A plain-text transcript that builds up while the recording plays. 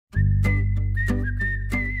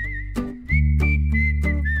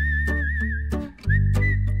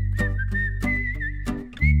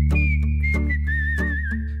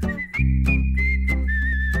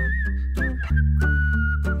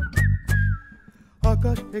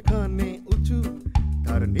আকাশ এখানে উঁচু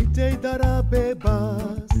তার নিচেই দাঁড়াবে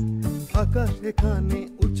বাস আকাশ এখানে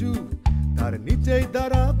উঁচু তার নিচেই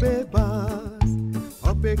দাঁড়াবে বাস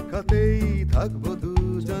অপেক্ষাতেই থাকবো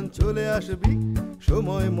দুজন চলে আসবি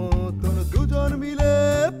সময় মতন দুজন মিলে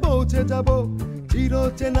পৌঁছে যাব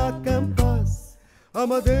চিরচেনা ক্যাম্পাস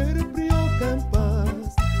আমাদের প্রিয় ক্যাম্পাস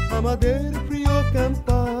আমাদের প্রিয়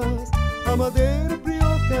ক্যাম্পাস আমাদের প্রিয়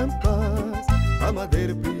ক্যাম্পাস আমাদের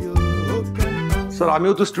প্রিয় ক্যাম্পাস। স্যার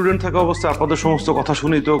আমিও তো স্টুডেন্ট থাকা অবস্থায় আপনাদের সমস্ত কথা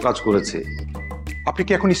শুনেই তো কাজ করেছি। আপনি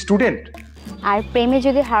কি এখন স্টুডেন্ট? আর প্রেমে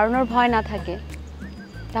যদি হারানোর ভয় না থাকে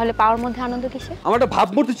তাহলে পাওয়ার মধ্যে আনন্দ কিসে? আমার একটা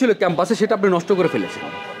ভাবমূর্তি ছিল ক্যাম্পাসে, সেটা আপনি নষ্ট করে ফেলেছেন।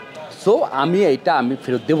 সো আমি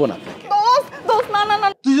ফেরত দেবো না।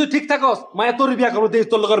 তুই যদি ঠিক থাকস মায়া তোর বিয়ে করবো,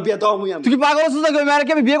 তোর লোকের বিয়ে দেওয়া মুই। তুই কি পাগল আছিস নাকি?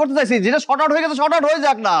 মায়েরকে আমি বিয়ে করতে চাইছি, যেটা শর্ট আউট হয়ে গেছে শর্ট আউট হয়ে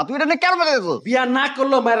যাক না। তুই এটা নিয়ে কেন মেরে গেছো? বিয়ে না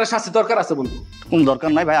করলেও মায়ের শাস্তি দরকার আছে বন্ধু। কোন দরকার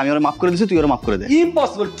নাই ভাই, আমি ওরে মাফ করে দিছি, তুই ওরে মাফ করে দে।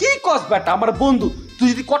 ইম্পসিবল। কি কস বেটা, আমার বন্ধু। তুই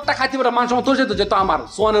যদি কটটা খাইতে বেটা মানুষ তোর যেত যেত আমার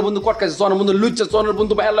সোয়ানের বন্ধু কট খাইছে, সোয়ানের বন্ধু লুচ্ছে, সোয়ানের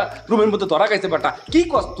বন্ধু বাইলা রুমের মধ্যে ধরা খাইছে বেটা। কি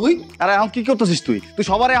কস তুই? আরে এখন কি করতেছিস তুই? তুই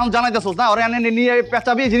সবারে এখন জানাইতেছস না? ওরে এনে নিয়ে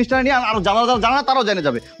পেঁচাবি, এই জিনিসটা নিয়ে আর জানা তারাও জেনে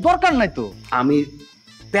যাবে। দরকার নাই তো। আমি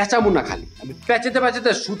পেঁচাবো না, খালি আমি পেঁচাতে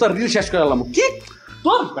পেঁচাতে সুতার রিল শেষ করে এলাম। কি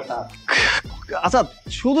তোর বেটা? আচ্ছা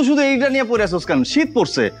শুধু শুধু এইটা নিয়ে পড়ে আসছিস কেন? শীত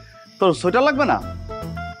পড়ছে, তোর সোয়েটার লাগবে না?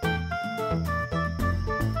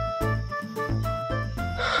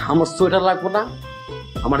 আমার সোয়েটার লাগবো না,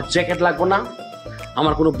 আমার জ্যাকেট লাগবো না,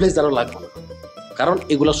 আমার কোনো ব্লেজারও লাগবো না, কারণ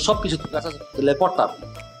এগুলো সবকিছু তোর কাছে পড়তাম।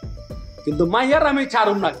 কিন্তু মাইয়ার আমি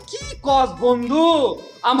ছাড়ুম না। কি কস বন্ধু?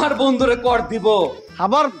 আমার বন্ধুরে কর দিব।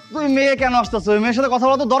 আবার তুই মেয়ে কেন আসতেছ? ওই মেয়ের সাথে কথা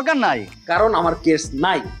বলা তো দরকার নাই। কারণ আমার কেস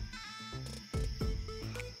নাই।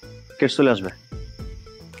 কেস চলে আসবে।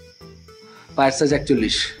 পায়ের সাইজ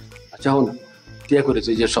 41। আচ্ছা হন টিয়া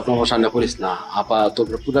করেছে যে স্বপ্ন সামনে করিস না। আপা তোর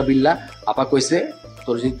পুরা বিল্লা আপা কইছে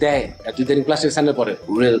তোর যদি দেয় তুই দেরি প্লাস্টিক সামনে পরে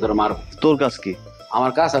উড়ে তোর মার। তোর কাজ কি?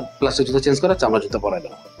 আমার কাজ আর প্লাস্টিক জুতো চেঞ্জ করে চামড়া জুতো পরাই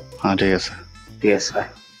দাও। হ্যাঁ ঠিক আছে ঠিক আছে ভাই।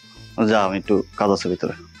 যা, আমি একটু কাজ আছে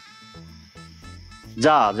ভিতরে।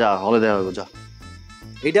 যা যা, হলে দেওয়া হবে। যা।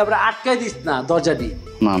 এটা আবার আটকাই দিস না দরজা দিয়ে।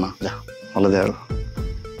 না না, যা, হলে দেওয়া হবে।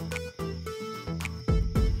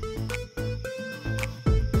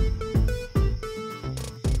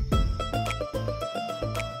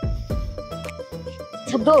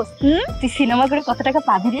 দোস্ত তুই সিনেমা করে কত টাকা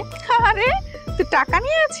পাবি রে? আরে তুই টাকা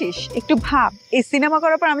নিয়ে আছিস? একটু ভাব, এই সিনেমা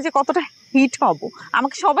করার পর আমি যে কতটা হিট হব,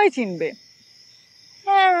 আমাকে সবাই চিনবে।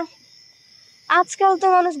 হ্যাঁ, আজকাল তো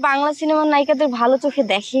মানুষ বাংলা সিনেমার নায়িকাদের ভালো চোখে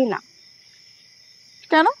দেখেই না।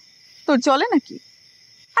 কেন, তোর চলে নাকি?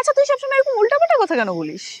 আচ্ছা তুই সবসময় এরকম উল্টাপাল্টা কথা কেন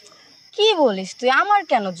বলিস? কি বলিস তুই? আমার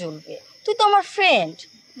কেন জ্বলবে? তুই তো আমার ফ্রেন্ড।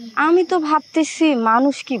 আমি তো ভাবতেছি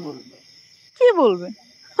মানুষ কি বলবে। কি বলবে?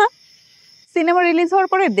 সিনেমা রিলিজ হওয়ার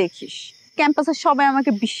পরে দেখিস ক্যাম্পাসের সবাই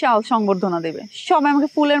আমাকে বিশাল সংবর্ধনা দেবে, সবাই আমাকে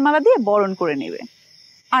ফুলের মালা দিয়ে বরণ করে নেবে।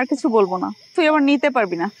 আর কিছু বলবো না, তুই আবার নিতে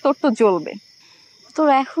পারবি না, তোর তো জ্বলবে। তোর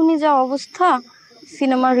এখনই যা অবস্থা,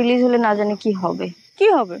 সিনেমা রিলিজ হলে না জানি কি হবে। কি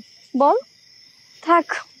হবে বল? থাক,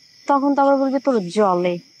 তখন তো আবার বলবি তোর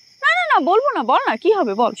জ্বলে। না না না, বলবো না, বল না কি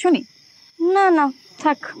হবে বল শুনি। না না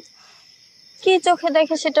থাক, কি চোখে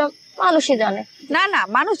দেখে সেটা মানুষই জানে। না না,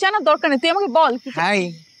 মানুষ জানার দরকার নেই, তুই আমাকে বল। হাই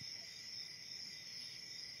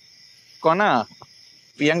কনা,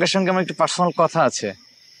 প্রিয়াঙ্কার সঙ্গে আমার একটু পার্সোনাল কথা আছে,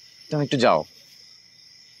 তুমি একটু যাও।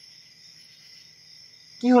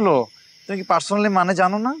 কি হলো, তুমি কি পার্সোনালি মানে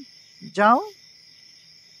জানো না? যাও।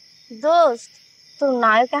 দোস্ত তোর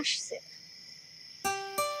নায়ক আসছে।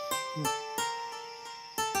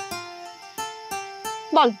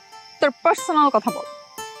 বল, তোর পার্সোনাল কথা বল।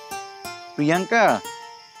 প্রিয়াঙ্কা,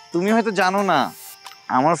 তুমি হয়তো জানো না,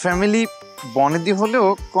 আমার ফ্যামিলি বনেদি হলেও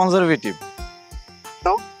কনজারভেটিভ।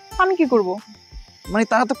 তো আমি কি করব? মানে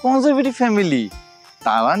তারা তো কনজারভেটিভ ফ্যামিলি,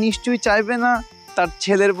 তারা নিশ্চয়ই চাইবে না তার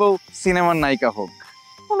ছেলের বউ সিনেমার নায়িকা হোক।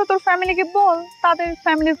 তাহলে তোর ফ্যামিলিকে বল তাদের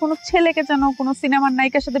ফ্যামিলির কোনো ছেলেকে যেন কোনো সিনেমার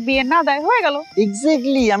নায়িকার সাথে বিয়ে না দেয়, হয়ে গেল।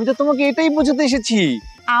 এক্স্যাক্টলি, আমি তো তোমাকে এটাই বোঝাতে এসেছি।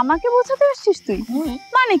 আমাকে বোঝাতে আসছিস তুই?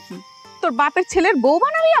 মানে কি, তোর বাপের ছেলের বউ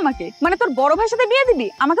বানাবি আমাকে? মানে তোর বড় ভাইয়ের সাথে বিয়ে দিবি,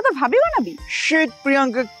 আমাকে তোর ভাবি বানাবি? শিট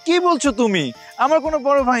প্রিয়াঙ্কা, কি বলছো তুমি? আমার কোনো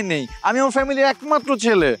বড় ভাই নেই, আমি আমার ফ্যামিলির একমাত্র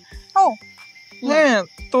ছেলে। ও হ্যাঁ,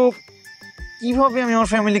 তো কিভাবে আমি আমার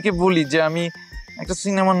ফ্যামিলিকে বলি যে আমি একটা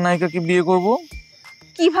সিনেমার নায়িকাকে বিয়ে করব?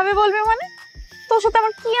 কিভাবে বলবে মানে? তোর সাথে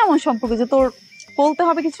আমার কি এমন সম্পর্ক যে তোর বলতে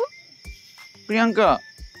হবে কিছু? প্রিয়াঙ্কা,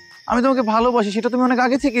 আমি তোমাকে ভালোবাসি, সেটা তুমি অনেক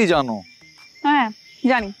আগে থেকেই জানো। হ্যাঁ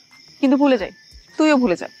জানি, কিন্তু ভুলে যাই, তুইও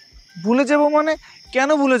ভুলে যা। ভুলে যাব মানে? কেন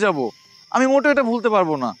ভুলে যাব? আমি মোটেও এটা ভুলতে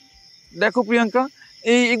পারবো না। দেখো প্রিয়াঙ্কা,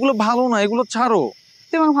 এগুলো ভালো না, এগুলো ছাড়ো।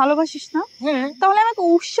 তুই আমাকে ভালোবাসিস না? তাহলে আমাকে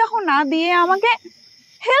উৎসাহ না দিয়ে, আমাকে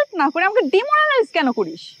হেল্প না করে আমাকে ডিমোরালাইজ কেন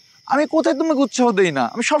করিস? আমি কোথায় তোমাকে উৎসাহ দেই না?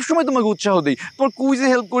 আমি সবসময় তোমাকে উৎসাহ দিই। তোমার কুইজে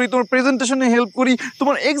হেল্প করি, তোমার প্রেজেন্টেশনে হেল্প করি,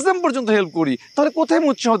 তোমার এক্সাম পর্যন্ত হেল্প করি। তাহলে কোথায় আমি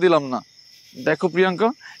উৎসাহ দিলাম না? দেখো প্রিয়াঙ্কা,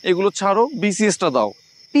 এগুলো ছাড়ো, বিসিএসটা দাও।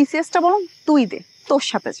 বিসিএসটা বরং তুই দে, তোর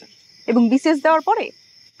সাথে যা, এবং বিসিএস দেওয়ার পরে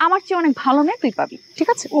আমার চেয়ে অনেক ভালো মেয়ে তুই পাবি, ঠিক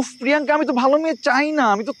আছে? উফ প্রিয়াঙ্কা, আমি তো ভালো মেয়ে চাই না,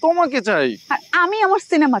 আমি তো তোমাকে চাই। আর আমি আমার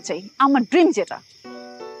সিনেমা চাই, আমার ড্রিম যেটা।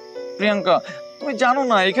 প্রিয়াঙ্কা, তুমি জানো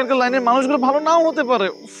না এখানকার লাইনের মানুষগুলো ভালো নাও হতে পারে।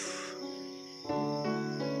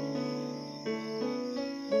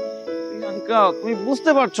 প্রিয়াঙ্কা, তুমি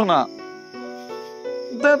বুঝতে পারছো না।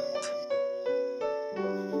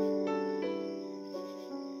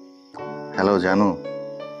 হ্যালো জানু।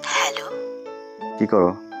 হ্যালো, কি করো?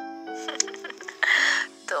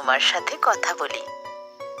 তোমার সাথে কথা বলি।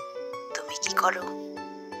 তুমি কি করো?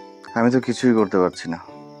 আমি তো কিছুই করতে পারছি না।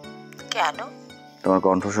 কেন? তোমার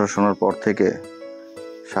কণ্ঠস্বর শোনার পর থেকে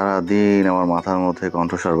সারাদিন আমার মাথার মধ্যে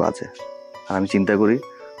কণ্ঠস্বর বাজে, আর আমি চিন্তা করি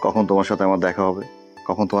কখন তোমার সাথে আমার দেখা হবে,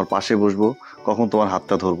 কখন তোমার পাশে বসবো, কখন তোমার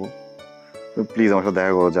হাতটা ধরবো। প্লিজ আমার সাথে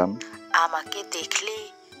দেখা করো জান। আমাকে দেখলে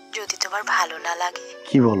যদি তোমার ভালো না লাগে?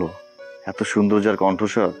 কি বলো? এত সুন্দর যার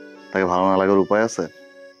কণ্ঠস্বর, তাকে ভালো না লাগার উপায় আছে?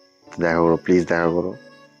 দেখা করো প্লিজ, দেখা করো।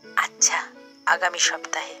 আচ্ছা, আগামী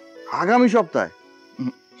সপ্তাহে। আগামী সপ্তাহে?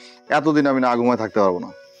 এতদিন আমি না ঘুমায় থাকতে পারবো না।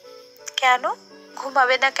 কেন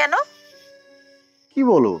ঘুমাবে না কেন? কি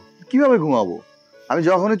বলো? কিভাবে ঘুমাবো? আমি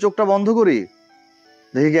যখনই চোখটা বন্ধ করি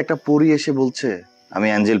দেখি কি একটা পরী এসে বলছে আমি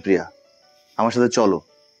অ্যাঞ্জেল প্রিয়া, আমার সাথে চলো।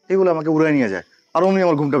 এগুলো আমাকে উড়ায় নিয়ে যায়, আর অমনি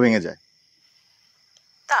আমার ঘুমটা ভেঙে যায়।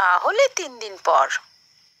 তাহলে 3 দিন পর।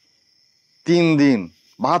 3 দিন?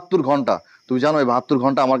 72 ঘন্টা। তুমি জানো এই 72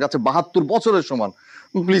 ঘন্টা আমার কাছে 72 বছরের সমান।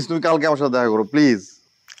 প্লিজ তুমি কালকে আমার সাথে দেখা করো প্লিজ।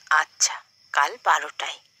 আচ্ছা, কাল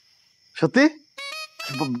 12টায়। সত্যি?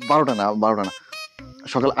 12টা না, 12টা না,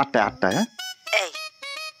 সকাল 8টায়। হ্যাঁ, এই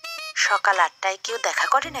সকাল 8টায় কেউ দেখা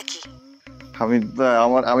করে নাকি?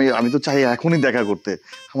 আমি তো চাই এখনই দেখা করতে।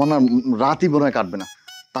 আমার না রাতই মনে হয় কাটবে না,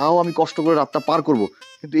 তাও আমি কষ্ট করে রাতটা পার করব,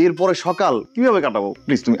 কিন্তু এরপরে সকাল কিভাবে কাটাবো?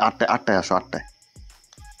 প্লিজ তুমি 8টায় আসো। 8টায়?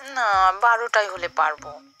 না, 12টায় হলে পারবো,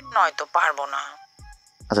 নয়তো পারবো না।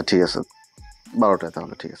 আচ্ছা ঠিক আছে, 12টায়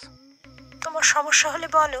তাহলে। ঠিক আছে। তোমার সমস্যা হলে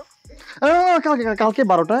বলো। কালকে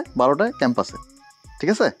 12টায় ক্যাম্পাসে। ঠিক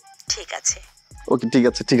আছে? ঠিক আছে। ওকে ঠিক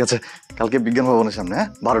আছে, ঠিক আছে। কালকে বিজ্ঞান ভবনের সামনে। হ্যাঁ,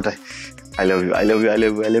 12টায়। I love you, I love you, I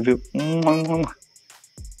love you, I love you.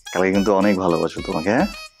 কালকে কিন্তু অনেক ভালোবাসো তোমাকে। হ্যাঁ,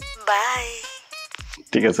 বাই।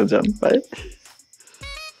 ঠিক আছে জান, বাই।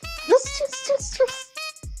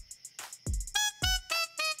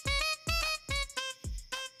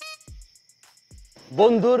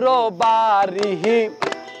 বন্ধুরও বাড়ি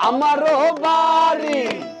আমারও বাড়ি,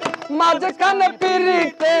 মাঝখানে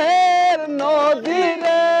পিরিতের নদী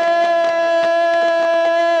রে।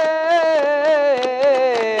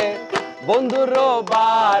 বন্ধুরও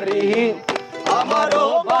বাড়ি আমারও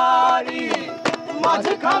বাড়ি,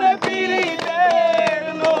 মাঝখানে পিরিতের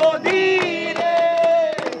নদী রে।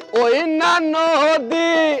 ওই না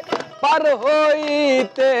নদী পার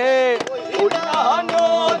হইতে, ওই না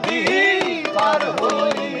নদী পার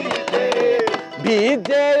হইতে,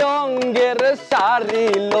 ভিজে অঙ্গের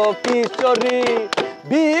সারিল কিশোরী,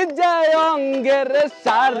 ভিজে অঙ্গের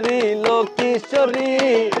সারিল কিশোরী,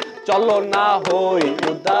 চলো না হই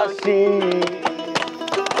উদাসী।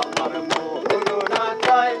 আমার মন না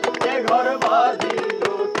চায় এ ঘর বাঁধিল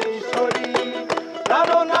কিশোরী, প্রাণ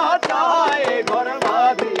না চায় এ ঘর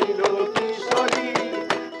বাঁধিল কিশোরী,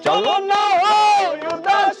 চলো না হই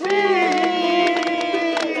উদাসী,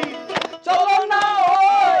 চলো না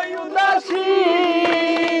হই উদাসী।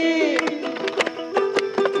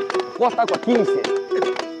 কথা কি হইছে?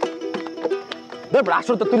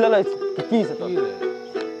 আসর তো তুলে লাইছে, কি হইছে তোর?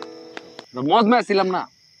 মজ ম্যাচ ছিলাম না।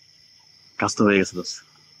 কাজ তো হয়ে গেছে দোস্ত।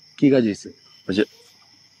 কি কাজ হয়েছে?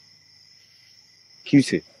 কি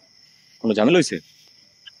হয়েছে? কোনো ঝামেলা হয়েছে?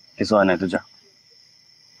 কিছু হয় না, তুই যা।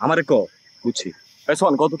 আমারে ক, বুঝছি।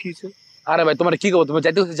 শোন, কত কি হয়েছে? আরে ভাই তোমার কি খবর? তুমি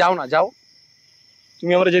যাইতে যাও না, যাও।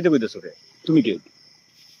 তুমি আমার যেতে কইতেছো রে? তুমি কে?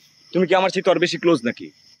 তুমি কি আমার চেয়ে তোর বেশি ক্লোজ নাকি?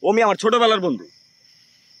 ও আমি আমার ছোটবেলার বন্ধু।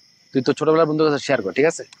 তুই তো ছোটবেলার বন্ধুর কাছে শেয়ার কর, ঠিক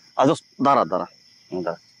আছে? আজ দাঁড়া দাঁড়া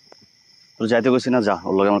দাঁড়া, তোর যাইতে কইছি না, যা।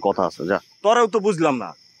 ওর লগে আমার কথা আছে, যা। তোরাও তো বুঝলাম না,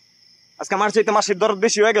 আজকে আমার চাইতে মাসের দরদ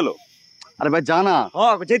বেশি হয়ে গেল। আরে ভাই যা না।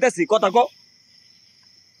 হ্যাঁ যাইতাছি, কথা ক।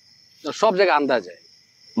 সব জায়গায় আন্দাজ যায়।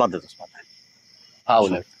 বাদ দে দোস্ত, বাদ দে।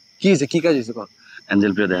 কি হয়েছে? কি কাজ হয়েছে?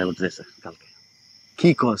 অ্যাঞ্জেল প্রিয়া দেখা করতে যাচ্ছে কালকে। কি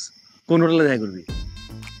কস? কোন হোটেলে দেখা করবি?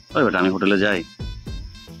 ওই বেটা, আমি হোটেলে যাই,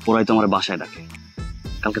 ওরাই তো আমার বাসায় ডাকে।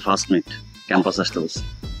 কালকে ফার্স্ট মিট, ক্যাম্পাস আসতে বলছে।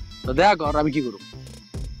 তো দেখা কর, আমি কি করব?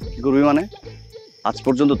 কি করবি মানে? আজ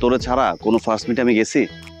পর্যন্ত তোরে ছাড়া কোনো ফার্স্ট মিটে আমি গেছি?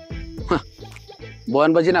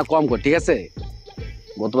 বয়ানবাজি না কম কর, ঠিক আছে?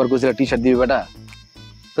 গতবার কইছিল টি শার্ট দিবি বেটা,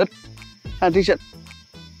 তো হ্যাঁ টি শার্ট,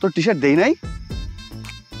 তোর টি শার্ট দেই নাই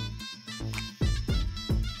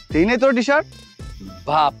তোর টি শার্ট?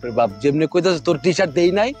 বাপ রে বাপ, যেমনি কইতাছ তোর টি শার্ট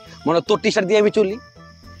দেই নাই, মনে তোর টি শার্ট দিয়ে আমি চলি।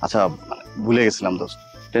 আচ্ছা ভুলে গেছিলাম দোস্ত,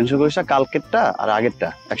 টেনশন করিস না, কালকেরটা আর আগেরটা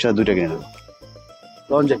একসাথে দুইটা কিনে দেবো।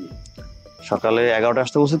 কখন যাবি? সকালে 11টা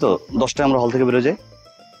আসতে বলছি তো, 10টায় আমরা হল থেকে বেরো যাই।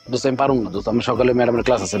 দোস্ত আমি পারুম না দোস্ত, আমি সকালে ম্যাডামের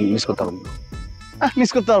ক্লাস আছে, মিস করতে পারবো না।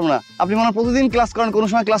 মিস করতে পারবো না? আপনি মনে হয় প্রতিদিন ক্লাস করেন, কোনো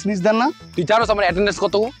সময় ক্লাস মিস দেন না? তুই জানোস আমার অ্যাটেন্ডেন্স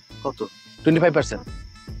কত? 25%।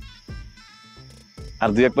 আর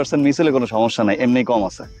 2-1% মিস হলে কোনো সমস্যা নাই, এমনি কম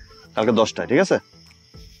আছে। কালকে 10টায়, ঠিক আছে?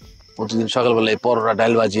 প্রতিদিন সকালবেলা এই পরোটা,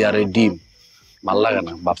 ডাল ভাজি আর এই ডিম ভাল লাগে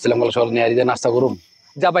না। ভাবছিলাম বলে সকালে নিয়ে দিয়ে নাস্তা করুম।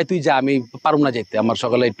 যা ভাই তুই যা, আমি পারুম না যেতে, আমার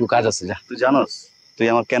সকালে একটু কাজ আছে। যা। তুই জানোস তুই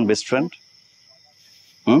আমার কেন বেস্ট ফ্রেন্ড?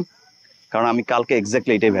 কারণ আমি কালকে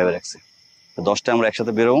এক্স্যাক্টলি এটাই ভেবে রাখছি, 10টায় আমরা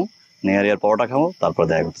একসাথে বেরোবো, নেহারি আর পরোটা খাবো, তারপর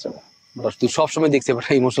দেখা করতে যাবো। তুই সবসময় দেখছি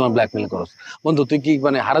ইমোশনাল ব্ল্যাকমেল করস। বন্ধু তুই কি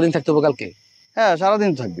মানে সারাদিন থাকতে হবে কালকে? হ্যাঁ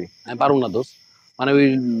সারাদিন থাকবি। আমি পারুম না দোস্ত, মানে ওই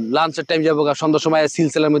লাঞ্চের টাইম যাবো, সন্ধ্যার সময়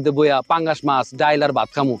সিলসিলার মধ্যে বইয়া পাঙ্গাস মাছ, ডাইল আর ভাত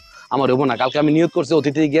খামু, আমার হবো না। কালকে আমি নিয়োগ করছি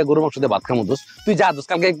অতিথি গিয়া গরু মাংস দিয়ে ভাত খামু দোস্ত। তুই যা দোস্ত,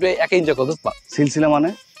 কালকে একটু একা এনজয় কর দোস্ত। সিলসিলা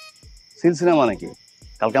মানে কি?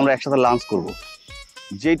 কালকে আমরা একসাথে লাঞ্চ করবো,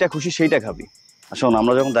 যেইটা খুশি সেইটা খাবি। শোন,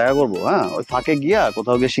 আমরা যখন দেখা করবো, হ্যাঁ ওই ফাঁকে গিয়া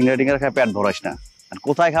কোথাও গিয়ে সিঙ্গারা টিঙ্গারা খায় পেট ভরাইস না, আর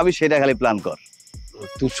কোথায় খাবি সেটা খালি প্ল্যান কর।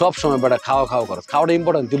 তুই সব সময় বেটা খাওয়া করস, খাওয়াটা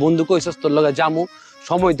ইম্পর্টেন্ট। তুই বন্ধু কইছস তোর লগে জামু,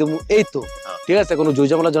 সময় দেবো, এই তো ঠিক আছে, কোনো জয়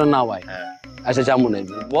ঝামেলার জন্য না হয়। আচ্ছা জামু নেই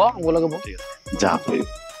বলকে যা,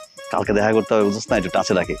 কালকে দেখা করতে হবে, বুঝছ না, একটু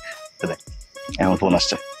টাচে রাখি। দেখ এমন ফোন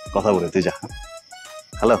আসছে, কথা বলে তুই যা।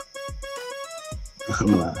 হ্যালো,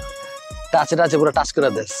 টাচে পুরো টাচ করে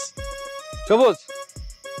দেস। সবুজ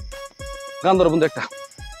গান ধর বন্ধু একটা।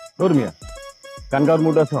 ধর্মিয়া গান গাওয়ার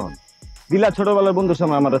মুড আছে আমার, দিলা ছোটবেলার বন্ধুর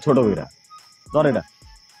সময় আমার ছোট বইরা ধর, এটা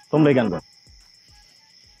তোমরাই গান গাও।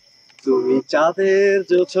 তুমি চাঁদের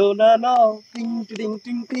জোছনা নাও, টিং টিং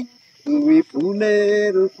টিং টিং, তুমি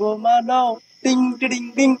ফুলের উপমা নাও, টিং টিং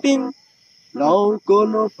টিং টিং, নাও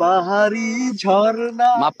কোনো পাহাড়ি ঝর্ণা।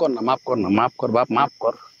 মাফ কর বাপ, মাফ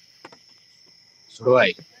কর। ছোট ভাই,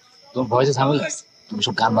 তোমার ভয়েসে ঝামেলা আছে, তুমি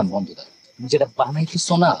সব গান বন্ধ দাও। তুমি যেটা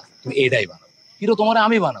বানাইতেছো না, তুমি এটাই বানাবো। হিরো তোমার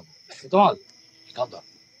আমি বানাবো, তোমার গান দাও।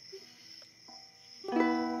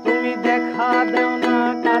 তুমি দেখা দেও না,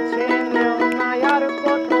 কাছে নেও না, আর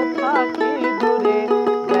কত থাকি দূরে,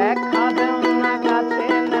 দেখা দেও না, কাছে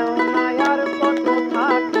নেও না, আর কত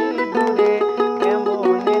থাকি দূরে,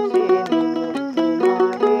 কেমনে চিনি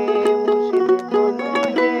তোমারে মুর্শিদ বলো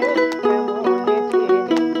হে, কেমনে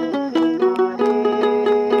চিনি তোমারে।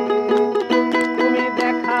 তুমি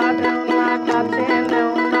দেখা দেও না, কাছে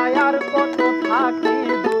নেও না, আর কত থাকি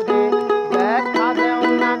দূরে, দেখা দেও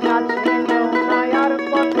না, কাছে নেও না, আর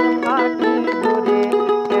কত থাকি দূরে,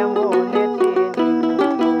 কেমনে চিনি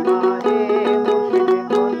তোমারে মুর্শিদ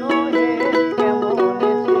বলো হে,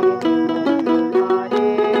 কেমনে চিনি তোমারে।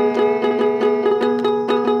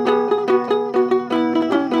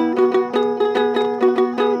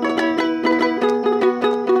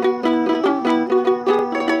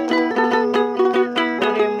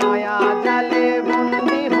 ওরে মায়া জালে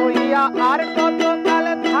বন্দি হইয়া আর কত কাল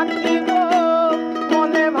থাকিব,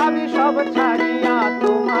 মনে ভাবি সব ছাড়িয়া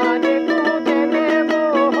তোমারে খুঁজে নেব।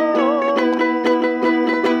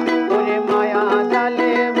 ওরে মায়া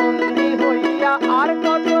জালে বন্দি হইয়া আর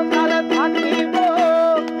কত কাল থাকিব,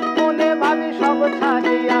 মনে ভাবি সব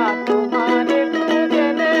ছাড়িয়া তোমারে খুঁজে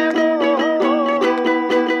নেব।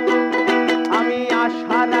 আমি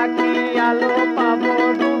আশা রাখি আলো পাবো,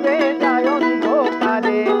 ডুবে যায়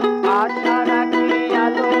অন্ধকারে, আশা রাখি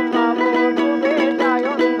আলো পাবো, ডুবে যায়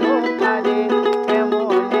অন্ধকারে,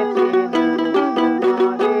 কেমনে চিনি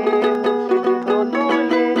তোমারে মুর্শিদ বলো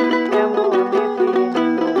হে, কেমনে চিনি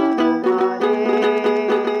তোমারে।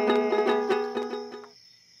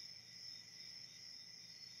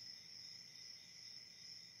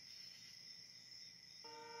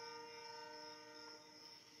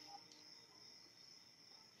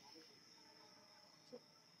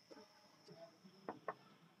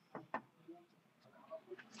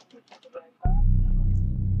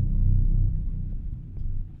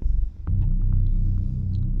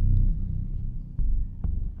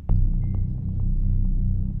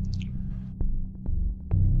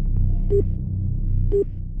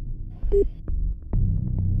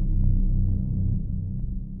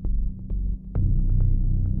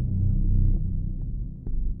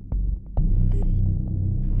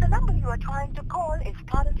 The number you are trying to call is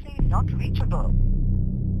currently not reachable.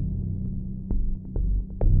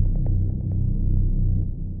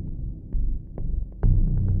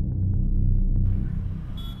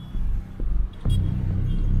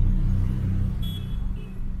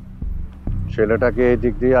 ছেলেটাকে এই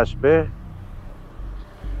দিক দিয়ে আসবে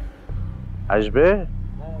আসবে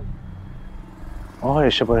ও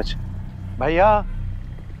এসে পড়েছে। ভাইয়া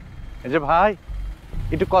এই যে ভাই,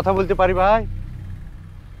 একটু কথা বলতে পারি ভাই?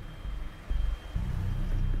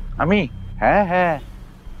 আমি? হ্যাঁ হ্যাঁ,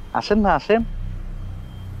 আসেন না আসেন।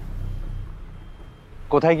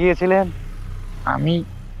 কোথায় গিয়েছিলেন? আমি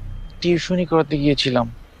টিউশনি করাতে গিয়েছিলাম।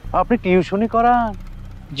 আপনি টিউশনি করান?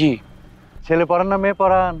 জি। ছেলে পড়ান না মেয়ে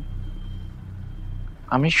পড়ান?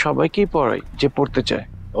 আমি সবাইকেই পড়াই যে পড়তে চায়।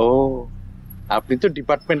 ও, আপনি তো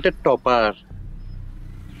ডিপার্টমেন্টের টপার।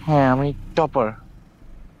 হ্যাঁ, আমি টপার।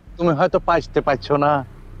 তুমি হয়তো পাইতে পারছো না,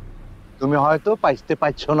 তুমি হয়তো পাইতে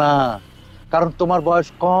পারছো না, কারণ তোমার বয়স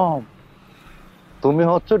কম। তুমি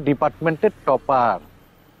হচ্ছে ডিপার্টমেন্টের টপার।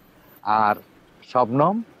 আর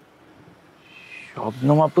শবনম?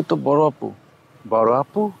 শবনম আপু তো বড় আপু। বড়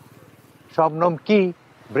আপু? শবনম কি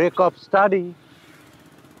ব্রেক অফ স্টাডি?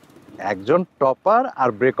 একজন topper R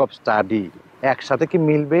break of study একসাথে কি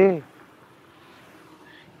মিলবে?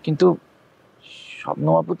 কিন্তু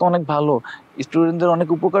শবনম আপু তো অনেক ভালো, স্টুডেন্টদের অনেক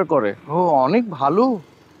উপকার করে। ও অনেক ভালো।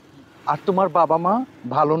 আর তোমার বাবা মা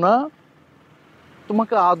ভালো না?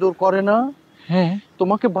 তোমাকে আদর করে না? হ্যাঁ।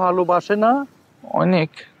 তোমাকে ভালোবাসে না? অনেক।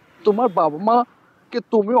 তোমার বাবা মা কে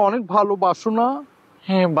তুমি অনেক ভালোবাসো না?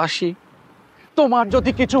 হ্যাঁ, বাসি। তোমার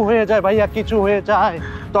যদি কিছু হয়ে যায় ভাইয়া, কিছু হয়ে যায়,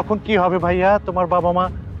 তখন কি হবে ভাইয়া? তোমার বাবা মা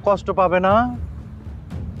কষ্ট পাবে না?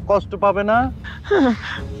 কষ্ট পাবে না?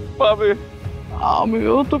 পাবে।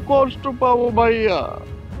 আমিও তো কষ্ট পাবো ভাইয়া।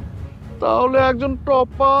 তাহলে একজন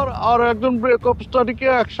টপার আর একজন ব্রেক অফ স্টাডি কে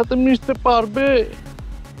একসাথে মিশতে পারবে?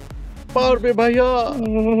 পারবে ভাইয়া?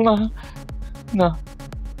 না না,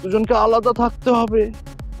 দুজনকে আলাদা থাকতে হবে।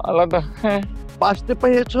 আলাদা? হ্যাঁ। বাঁচতে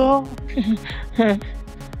পেরেছো? হ্যাঁ।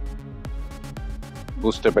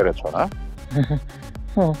 বুঝতে পেরেছো না?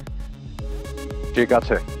 ঠিক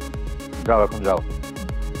আছে, যাও এখন যাও,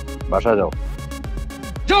 বাসা যাও।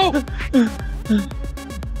 যাও।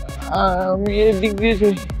 আমি এদিক দিয়ে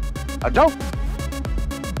যাই। আর যাও।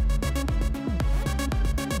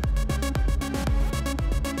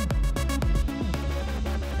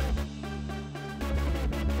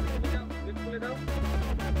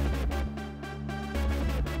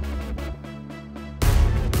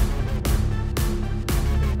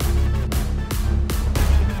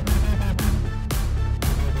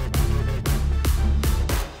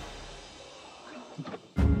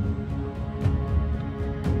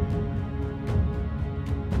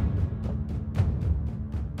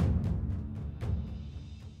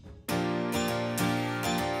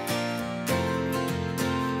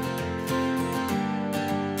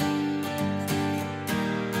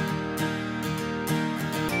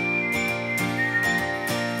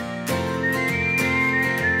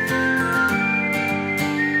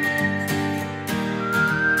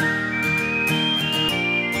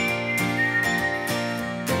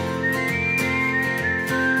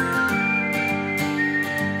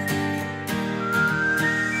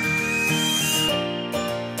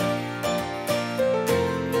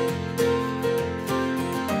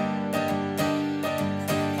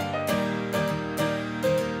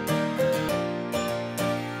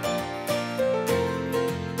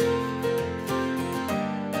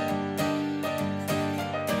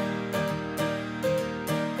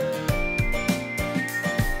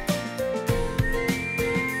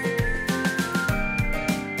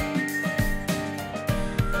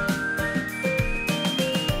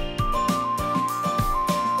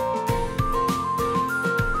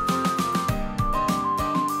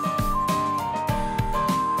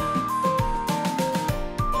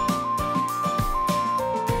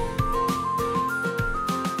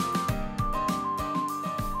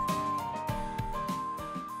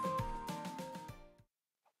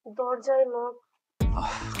 দরজায় নক।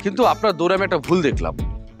 কিন্তু আপনার দৌড়ে আমি একটা ভুল দেখলাম।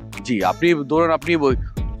 জি, আপনি দৌড়ান, আপনি ওই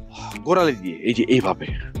গোড়ালি দিয়ে এই যে এইভাবে।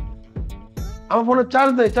 আমার ফোনে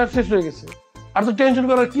চার্জ নেই, চার্জ শেষ হয়ে গেছে। আর তো টেনশন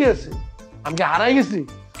করার কি আছে? আমি কি হারাই গেছি?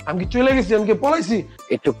 আমি কি চলে গেছি? আমি কি পলাইছি?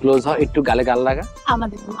 একটু ক্লোজ হও, একটু গালে গাল লাগা।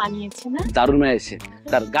 আমাদের মানিয়েছে না? দারুণ মেয়ে এসে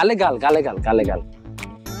তার গালে গাল, গালে গাল, গালে গাল।